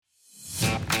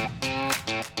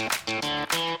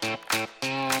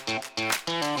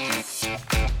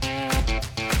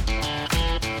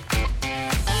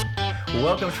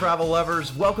Welcome travel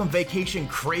lovers, welcome vacation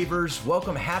cravers,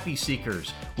 welcome happy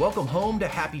seekers, welcome home to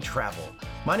happy travel.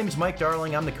 My name is Mike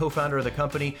Darling, I'm the co-founder of the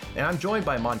company, and I'm joined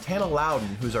by Montana Loudon,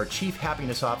 who's our Chief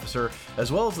Happiness Officer,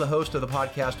 as well as the host of the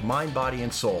podcast Mind, Body,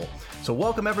 and Soul. So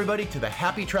welcome everybody to the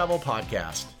Happy Travel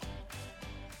Podcast.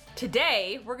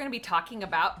 Today, we're going to be talking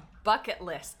about bucket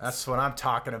lists. That's what I'm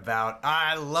talking about.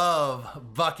 I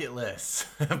love bucket lists.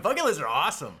 Bucket lists are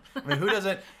awesome. I mean, who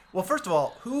doesn't... Well, first of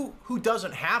all, who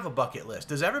doesn't have a bucket list?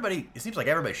 Does everybody? It seems like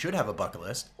everybody should have a bucket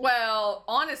list. Well,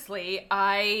 honestly,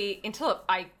 until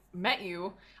I met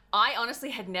you, I honestly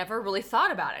had never really thought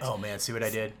about it. Oh man, see what I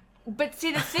did? But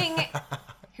see, the thing,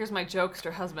 here's my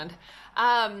jokester husband.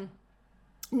 No,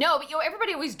 but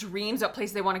everybody always dreams about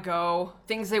places they want to go,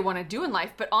 things they want to do in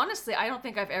life. But honestly, I don't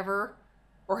think I've ever,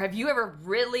 or have you ever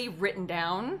really written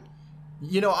down?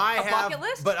 I have, bucket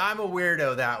list? But I'm a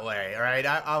weirdo that way, all right?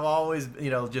 I've always,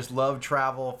 just loved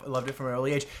travel, loved it from an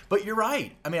early age. But you're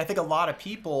right. I mean, I think a lot of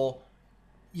people,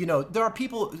 there are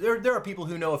people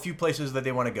who know a few places that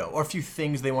they want to go or a few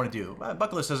things they want to do. A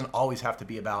bucket list doesn't always have to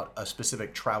be about a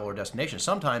specific travel or destination.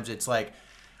 Sometimes it's like,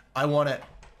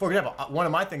 for example, one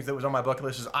of my things that was on my bucket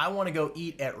list is I want to go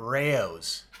eat at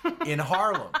Rayo's in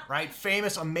Harlem, right?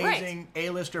 Famous, amazing Right.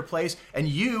 A-lister place. And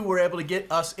you were able to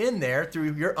get us in there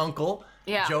through your uncle,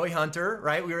 Yeah. Joey Hunter,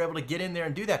 right? We were able to get in there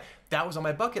and do that. That was on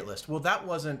my bucket list. Well, that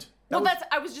wasn't...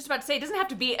 I was just about to say, it doesn't have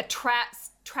to be a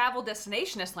travel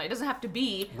destination necessarily. It doesn't have to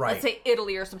be, Right. let's say,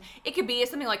 Italy or something. It could be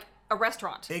something like a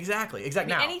restaurant. Exactly.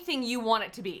 Now, anything you want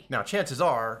it to be. Now, chances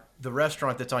are the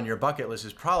restaurant that's on your bucket list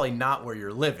is probably not where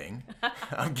you're living,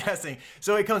 I'm guessing.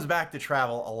 So it comes back to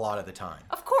travel a lot of the time.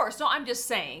 Of course. No, I'm just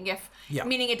saying, Yeah.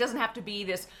 meaning it doesn't have to be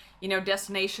this,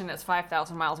 destination that's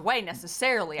 5,000 miles away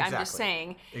necessarily. Exactly. I'm just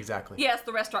saying. Exactly. Yes,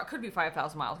 the restaurant could be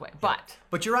 5,000 miles away, but.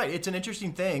 But you're right. It's an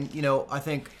interesting thing. I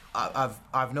think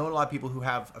I've known a lot of people who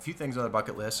have a few things on their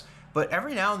bucket list, but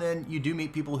every now and then you do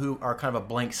meet people who are kind of a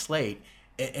blank slate.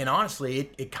 And honestly,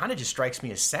 it kind of just strikes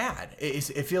me as sad.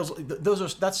 It feels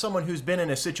that's someone who's been in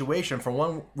a situation for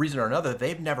one reason or another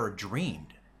they've never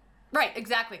dreamed. Right,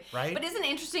 exactly. Right? But isn't it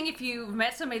interesting if you've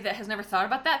met somebody that has never thought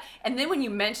about that, and then when you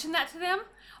mention that to them,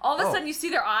 all of a sudden you see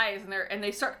their eyes and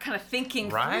they start kind of thinking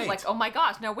Right. through, like, oh my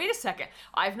gosh, now wait a second,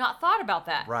 I've not thought about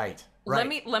that. Right. Let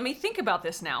me think about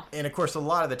this now. And of course, a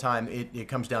lot of the time it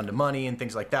comes down to money and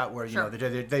things like that, where Sure.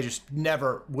 they just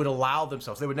never would allow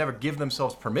themselves. They would never give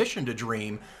themselves permission to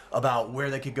dream about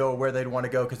where they could go or where they'd want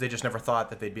to go because they just never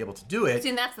thought that they'd be able to do it. See,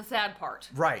 and that's the sad part.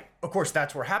 Right. Of course,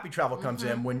 that's where happy travel comes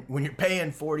in. When you're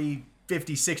paying 40,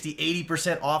 50, 60,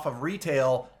 80% off of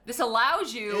retail, This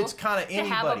allows you It's kinda to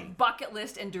have anybody. a bucket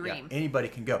list and dream. yeah, anybody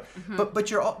can go.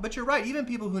 But you're right. Even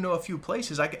people who know a few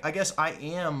places, I guess I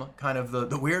am kind of the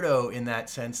weirdo in that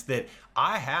sense that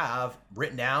I have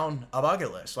written down a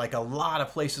bucket list, like a lot of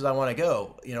places I want to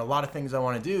go, a lot of things I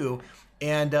want to do.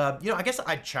 And, I guess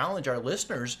I challenge our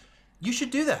listeners, you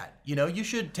should do that. You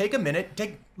should take a minute,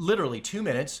 take literally 2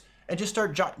 minutes, and just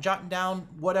start jotting down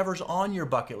whatever's on your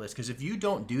bucket list. Because if you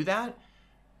don't do that,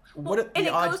 what are And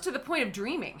the it odds? goes to the point of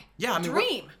dreaming. Yeah, I mean,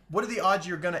 dream. What are the odds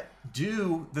you're going to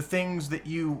do the things that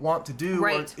you want to do,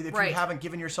 Right, or if right. you haven't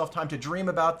given yourself time to dream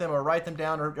about them or write them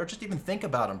down or just even think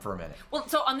about them for a minute? Well,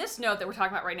 so on this note that we're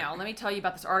talking about right now, let me tell you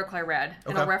about this article I read,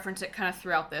 and Okay. I'll reference it kind of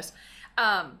throughout this.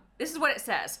 This is what it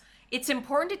says. It's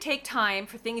important to take time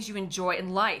for things you enjoy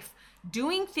in life.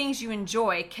 Doing things you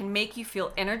enjoy can make you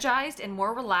feel energized and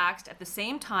more relaxed at the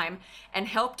same time and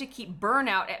help to keep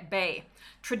burnout at bay.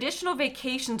 Traditional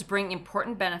vacations bring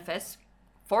important benefits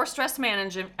for stress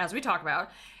management, as we talk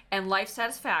about, and life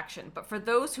satisfaction. But for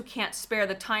those who can't spare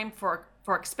the time for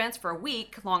expense for a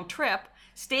week-long trip,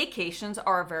 staycations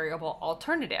are a variable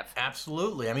alternative.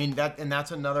 Absolutely. I mean,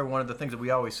 that's another one of the things that we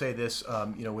always say this,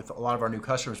 with a lot of our new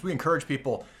customers. We encourage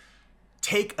people,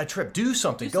 take a trip, do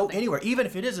something, go anywhere, even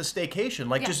if it is a staycation.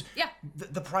 Like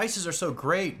the prices are so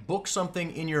great. Book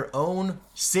something in your own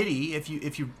city if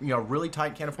you really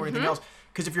tight can't afford anything else.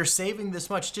 Because if you're saving this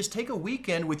much, just take a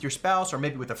weekend with your spouse or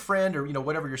maybe with a friend or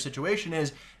whatever your situation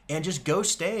is, and just go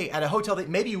stay at a hotel that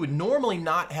maybe you would normally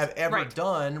not have ever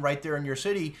done right there in your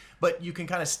city, but you can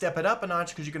kind of step it up a notch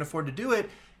because you can afford to do it,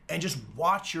 and just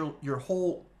watch your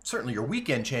whole. Certainly your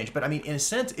weekend change, but I mean, in a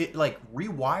sense, it like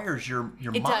rewires your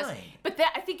It mind. does. But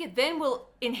that, I think it then will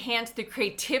enhance the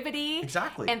creativity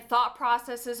Exactly. and thought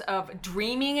processes of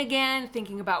dreaming again,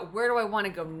 thinking about where do I want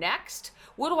to go next?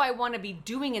 What do I want to be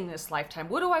doing in this lifetime?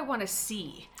 What do I want to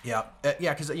see? Yeah,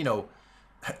 because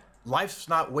life's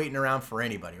not waiting around for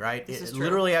anybody, right? This is true.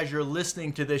 Literally, as you're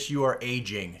listening to this, you are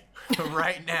aging.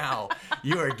 right now.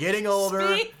 You are getting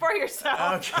older. Speak for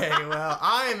yourself. Okay, well,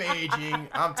 I'm aging.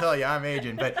 I'm telling you, I'm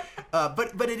aging. But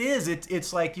it is.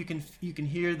 It's like you can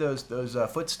hear those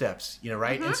footsteps,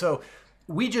 right? Mm-hmm. And so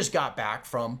we just got back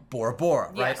from Bora Bora,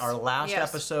 right? Yes. Our last Yes.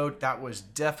 episode, that was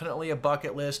definitely a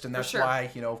bucket list, and that's sure.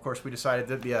 why, of course, we decided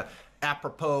to be a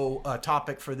apropos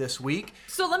topic for this week.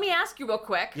 So let me ask you real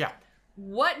quick. Yeah.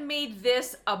 What made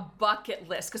this a bucket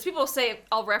list? Because people say,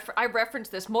 I reference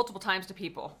this multiple times to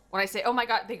people. When I say, oh my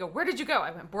God, they go, where did you go?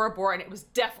 I went Bora Bora, and it was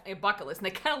definitely a bucket list. And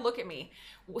they kind of look at me.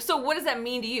 So what does that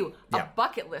mean to you? Yeah. A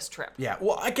bucket list trip. Yeah,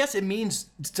 well, I guess it means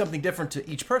something different to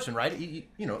each person, right?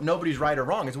 Nobody's right or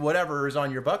wrong. It's whatever is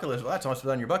on your bucket list. Well, that's what's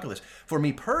on your bucket list. For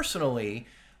me personally,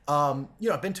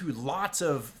 I've been to lots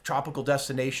of tropical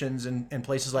destinations and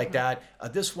places like that.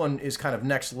 This one is kind of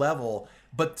next level,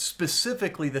 but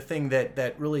specifically the thing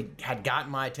that really had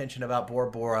gotten my attention about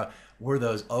Bora Bora were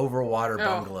those overwater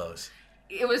bungalows.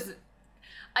 It was,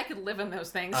 I could live in those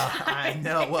things. I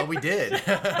know. Well, we did.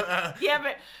 Yeah,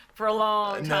 but for a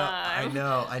long time.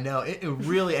 I know. It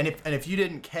really, and if you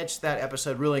didn't catch that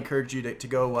episode, really encourage you to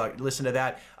go listen to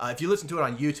that. If you listen to it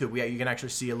on YouTube, you can actually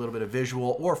see a little bit of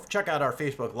visual, or check out our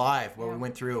Facebook Live where we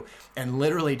went through and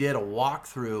literally did a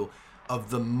walkthrough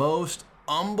of the most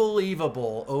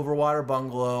unbelievable overwater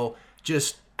bungalow,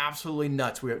 just absolutely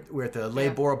nuts. We're at the Le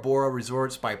Bora Bora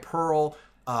Resorts by Pearl.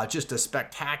 Just a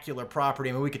spectacular property.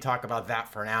 I mean, we could talk about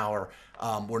that for an hour.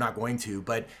 We're not going to,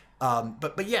 but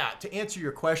yeah, to answer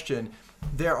your question,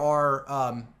 there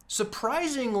are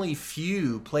surprisingly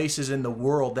few places in the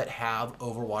world that have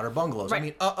overwater bungalows.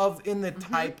 Right. I mean, in the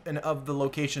type and of the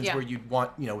locations where you'd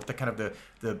want, with the kind of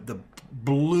the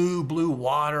blue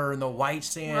water and the white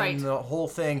sand and the whole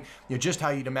thing, just how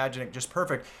you'd imagine it, just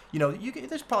perfect.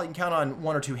 There's probably you can count on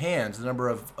one or two hands the number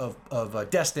of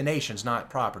destinations, not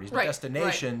properties, but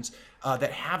destinations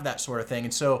that have that sort of thing.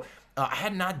 And so I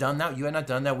had not done that. You had not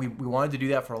done that. We wanted to do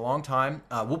that for a long time.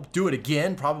 We'll do it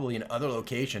again, probably in other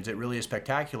locations. It really is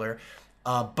spectacular.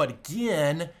 But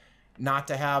again, not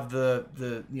to have the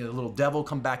little devil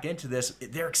come back into this.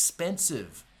 They're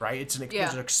expensive, right? It's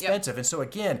expensive. And so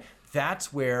again,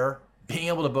 that's where being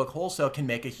able to book wholesale can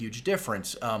make a huge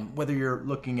difference. Whether you're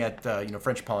looking at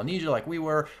French Polynesia like we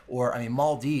were, or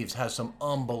Maldives has some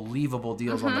unbelievable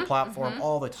deals on the platform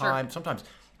all the time. Sure. Sometimes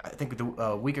I think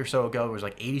a week or so ago it was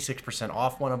like 86%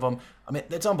 off one of them. I mean,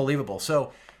 it's unbelievable.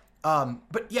 So,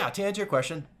 but yeah, to answer your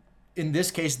question, in this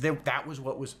case, that was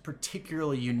what was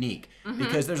particularly unique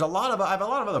because I have a lot of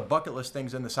other bucket list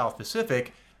things in the South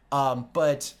Pacific,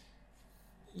 but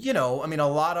a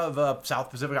lot of South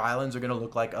Pacific islands are going to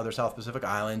look like other South Pacific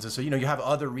islands. And so, you have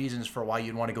other reasons for why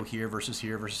you'd want to go here versus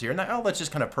here versus here. And that's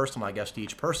just kind of personal, I guess, to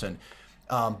each person.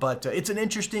 But it's an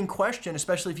interesting question,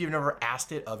 especially if you've never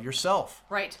asked it of yourself.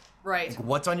 Right. Like,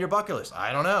 what's on your bucket list?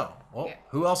 I don't know. Well,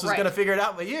 who else is going to figure it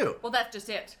out but you? Well, that's just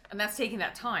it. And that's taking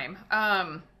that time.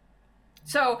 And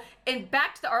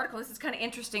back to the article, this is kind of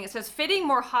interesting. It says, fitting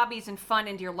more hobbies and fun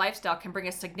into your lifestyle can bring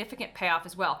a significant payoff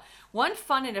as well. One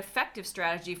fun and effective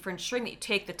strategy for ensuring that you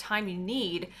take the time you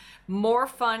need, more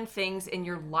fun things in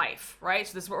your life, right?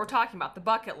 So this is what we're talking about, the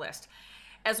bucket list.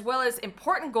 As well as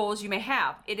important goals you may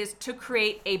have. It is to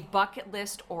create a bucket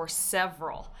list or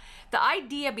several. The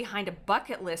idea behind a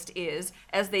bucket list is,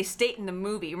 as they state in the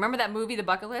movie, remember that movie, The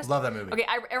Bucket List? Love that movie. Okay,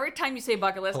 every time you say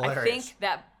bucket list, Hilarious.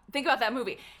 I think about that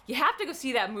movie. You have to go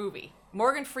see that movie.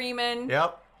 Morgan Freeman.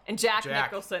 Yep. And Jack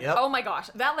Nicholson. Yep. Oh my gosh.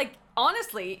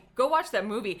 Honestly, go watch that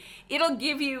movie. It'll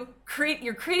give you,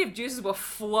 your creative juices will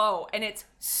flow, and it's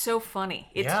so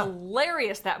funny. It's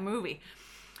hilarious, that movie.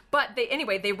 But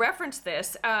they reference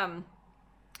this, the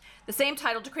same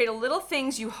title, to create a little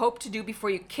things you hope to do before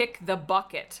you kick the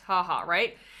bucket. Haha,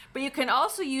 right? But you can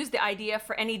also use the idea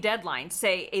for any deadline.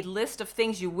 Say a list of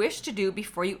things you wish to do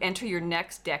before you enter your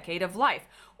next decade of life,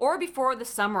 or before the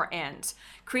summer ends.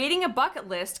 Creating a bucket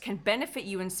list can benefit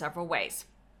you in several ways.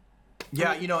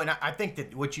 Yeah, and I think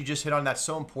that what you just hit on, that's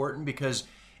so important, because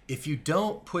if you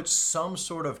don't put some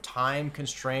sort of time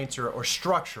constraints or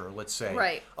structure, let's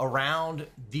say, around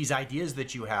these ideas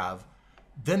that you have,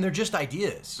 then they're just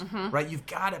ideas, right? You've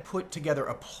got to put together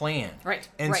a plan. Right.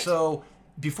 And so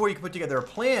before you can put together a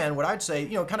plan, what I'd say,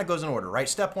 it kind of goes in order, right?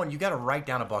 Step one, you got to write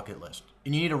down a bucket list.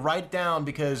 And you need to write it down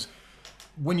because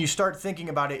when you start thinking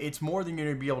about it, it's more than you're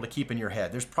going to be able to keep in your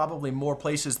head. There's probably more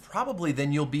places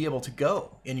than you'll be able to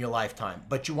go in your lifetime,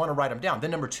 but you want to write them down.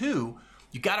 Then number two,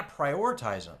 you got to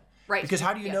prioritize them. Right. Because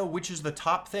how do you Yeah. know which is the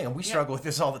top thing? And we Yeah. struggle with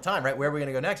this all the time, right? Where are we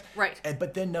going to go next? Right.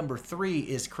 But then number 3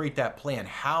 is create that plan.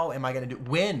 How am I going to do?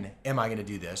 When am I going to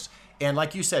do this? And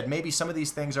like you said, maybe some of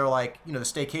these things are like, the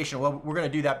staycation. Well, we're going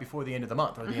to do that before the end of the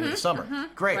month or the end of the summer.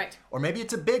 Great. Right. Or maybe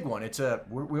it's a big one.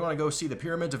 We want to go see the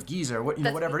pyramids of Giza or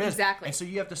whatever it is. Exactly. And so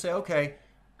you have to say, okay,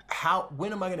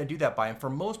 when am I going to do that by? And for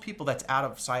most people, that's out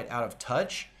of sight, out of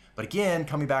touch. But again,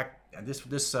 coming back, and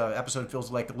this episode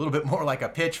feels like a little bit more like a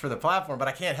pitch for the platform, but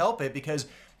I can't help it because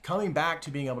coming back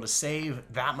to being able to save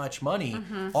that much money,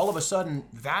 all of a sudden,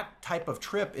 that type of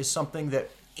trip is something that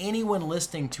anyone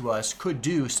listening to us could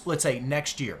do, let's say,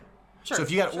 next year. Sure, so if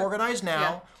you got sure. organized now,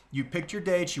 Yeah. you picked your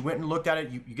dates, you went and looked at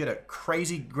it, you get a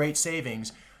crazy great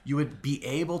savings, you would be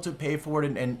able to pay for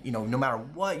it, and no matter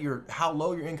how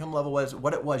low your income level was,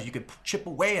 what it was, you could chip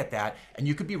away at that, and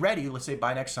you could be ready, let's say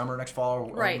by next summer, next fall,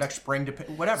 or Right. next spring,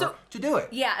 to do it.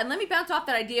 Yeah, and let me bounce off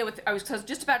that idea I was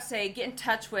just about to say, get in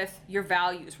touch with your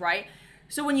values, right?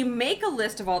 So when you make a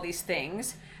list of all these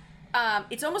things,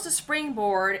 it's almost a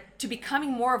springboard to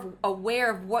becoming more aware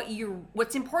of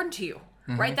what's important to you,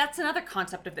 right? That's another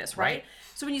concept of this, right?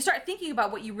 So when you start thinking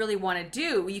about what you really want to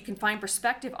do, you can find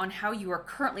perspective on how you are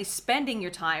currently spending your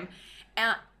time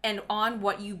and on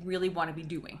what you really want to be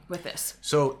doing with this.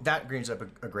 So that brings up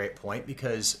a great point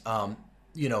because,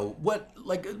 what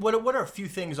are a few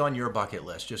things on your bucket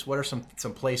list? Just what are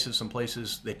some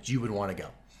places that you would want to go?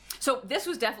 So this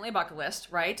was definitely a bucket list,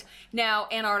 right? Now,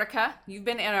 Antarctica, you've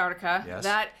been to Antarctica. Yes.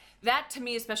 That to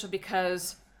me is special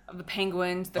because of the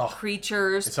penguins, the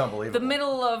creatures. It's unbelievable. The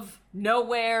middle of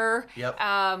nowhere Yep.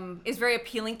 is very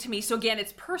appealing to me. So again,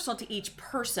 it's personal to each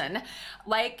person.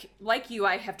 Like you,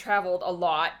 I have traveled a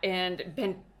lot and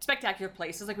been spectacular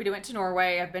places. Like we went to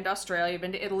Norway, I've been to Australia, I've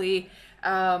been to Italy.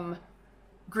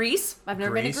 Greece. I've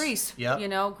never been to Greece.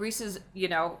 Yep. Greece is,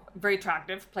 very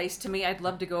attractive place to me. I'd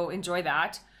love to go enjoy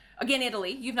that. Again, Italy.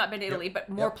 You've not been to Italy, but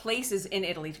more places in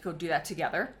Italy to go do that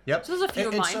together. Yep. So there's a few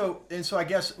of mine. And so I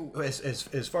guess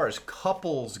as far as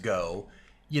couples go,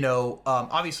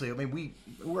 obviously, I mean,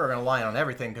 we're going to lie on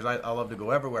everything because I love to go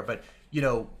everywhere. But,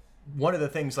 one of the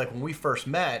things, like when we first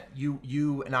met,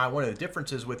 you and I, one of the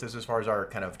differences with us as far as our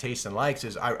kind of tastes and likes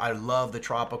is I love the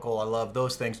tropical. I love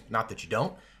those things. Not that you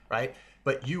don't, right?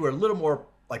 But you are a little more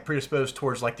like predisposed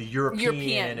towards like the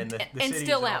European and the and cities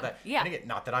still and all am. that. Yeah. And again,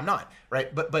 not that I'm not,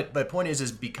 right? But point is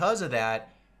because of that,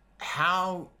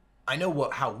 how I know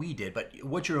how we did, but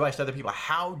what's your advice to other people?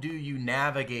 How do you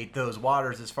navigate those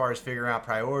waters as far as figuring out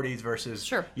priorities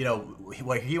versus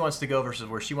where he wants to go versus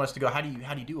where she wants to go? How do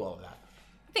you do all of that?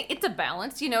 I think it's a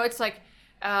balance. It's like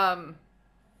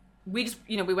we just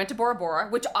we went to Bora Bora,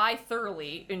 which I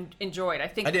thoroughly enjoyed. I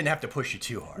think I didn't have to push you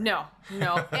too hard. No,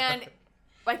 and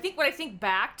I think when I think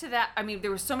back to that, I mean,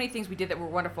 there were so many things we did that were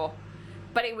wonderful,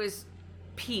 but it was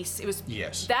peace. It was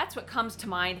That's what comes to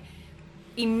mind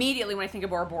immediately when I think of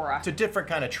Bora Bora. It's a different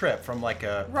kind of trip from like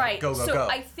a go. So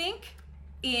I think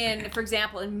for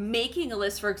example, in making a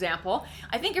list, for example,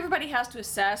 I think everybody has to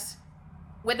assess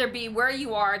whether it be where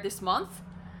you are this month,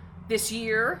 this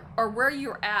year, or where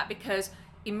you're at, because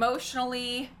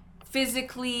emotionally,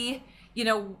 physically,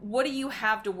 what do you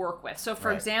have to work with? So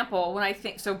for example, when I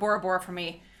think, Bora Bora for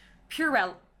me, pure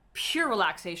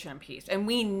relaxation and peace. And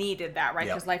we needed that, right?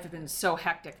 Because life has been so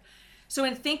hectic. So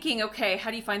in thinking, okay,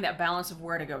 how do you find that balance of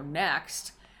where to go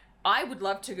next? I would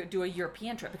love to do a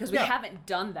European trip because we haven't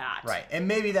done that. Right. And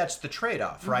maybe that's the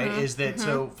trade-off, right? Is that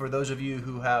so for those of you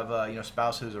who have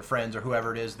spouses or friends or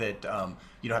whoever it is that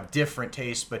have different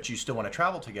tastes but you still want to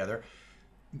travel together,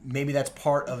 maybe that's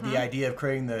part of the idea of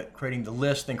creating the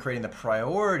list and creating the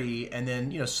priority, and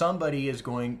then somebody is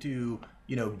going to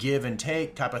give and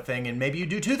take type of thing, and maybe you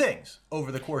do two things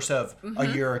over the course of a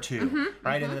year or two,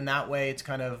 right? And then that way it's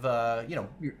kind of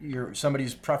you're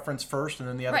somebody's preference first, and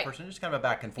then the other person, just kind of a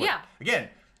back and forth. Yeah. Again,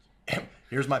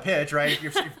 here's my pitch, right?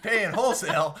 If you're paying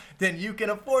wholesale, then you can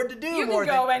afford to do more. You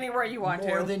can go anywhere you want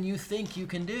more than you think you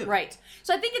can do. Right.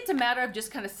 So I think it's a matter of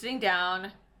just kind of sitting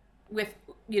down with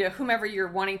whomever you're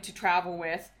wanting to travel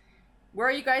with. Where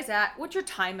are you guys at? What's your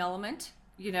time element?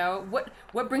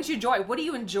 What brings you joy? What do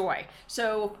you enjoy?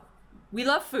 So we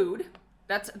love food.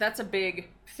 That's a big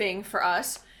thing for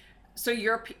us. So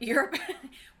Europe,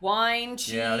 wine,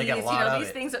 cheese, they got a lot of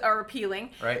these things are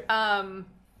appealing. Right.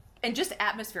 And just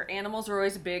atmosphere. Animals are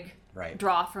always a big Right.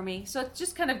 draw for me. So it's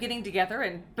just kind of getting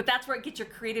together, but that's where it gets your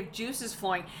creative juices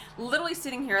flowing. Literally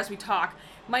sitting here as we talk,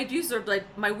 my juices are like,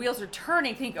 my wheels are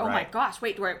turning, thinking, oh my gosh,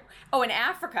 wait, in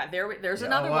Africa, there's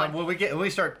another one. When we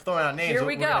start throwing out names, Here we're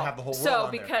we go. gonna have the whole world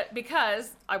on there.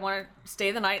 Because I want to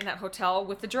stay the night in that hotel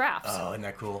with the giraffes. Oh, isn't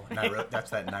that cool? That's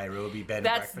that Nairobi bed and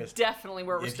That's breakfast. definitely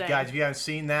where we're staying. Guys, if you haven't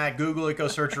seen that, Google it, go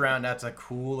search around. That's a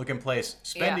cool looking place.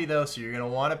 Spendy though, so you're gonna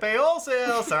want to pay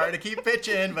wholesale. Sorry to keep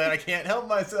pitching, but I can't help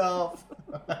myself.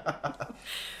 But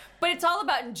it's all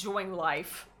about enjoying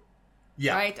life.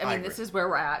 Yeah. Right? I mean, this is where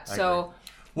we're at. So,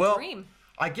 well, dream.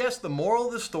 I guess the moral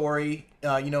of the story,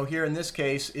 here in this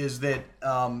case, is that,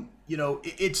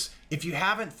 it's if you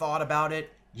haven't thought about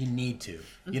it, you need to.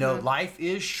 Life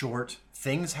is short.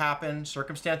 Things happen.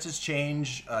 Circumstances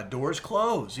change. Doors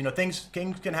close. Things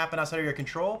can happen outside of your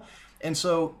control. And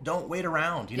so don't wait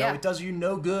around. It does you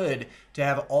no good to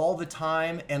have all the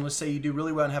time. And let's say you do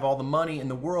really well and have all the money in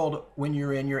the world when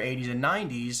you're in your 80s and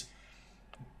 90s.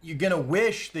 You're going to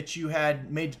wish that you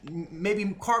had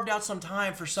maybe carved out some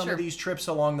time for some of these trips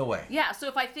along the way. Yeah. So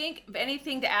if I think of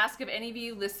anything to ask of any of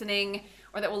you listening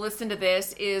or that will listen to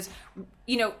this is,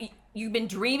 you've been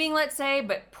dreaming, let's say,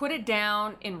 but put it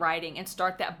down in writing and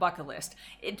start that bucket list.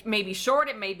 It may be short,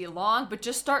 it may be long, but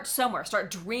just start somewhere.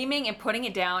 Start dreaming and putting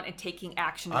it down and taking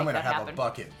action to I'm make going to that have happen. a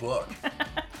bucket book.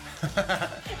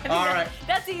 All right.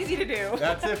 That's easy to do.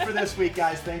 That's it for this week,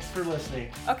 guys. Thanks for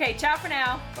listening. Okay, ciao for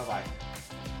now. Bye-bye.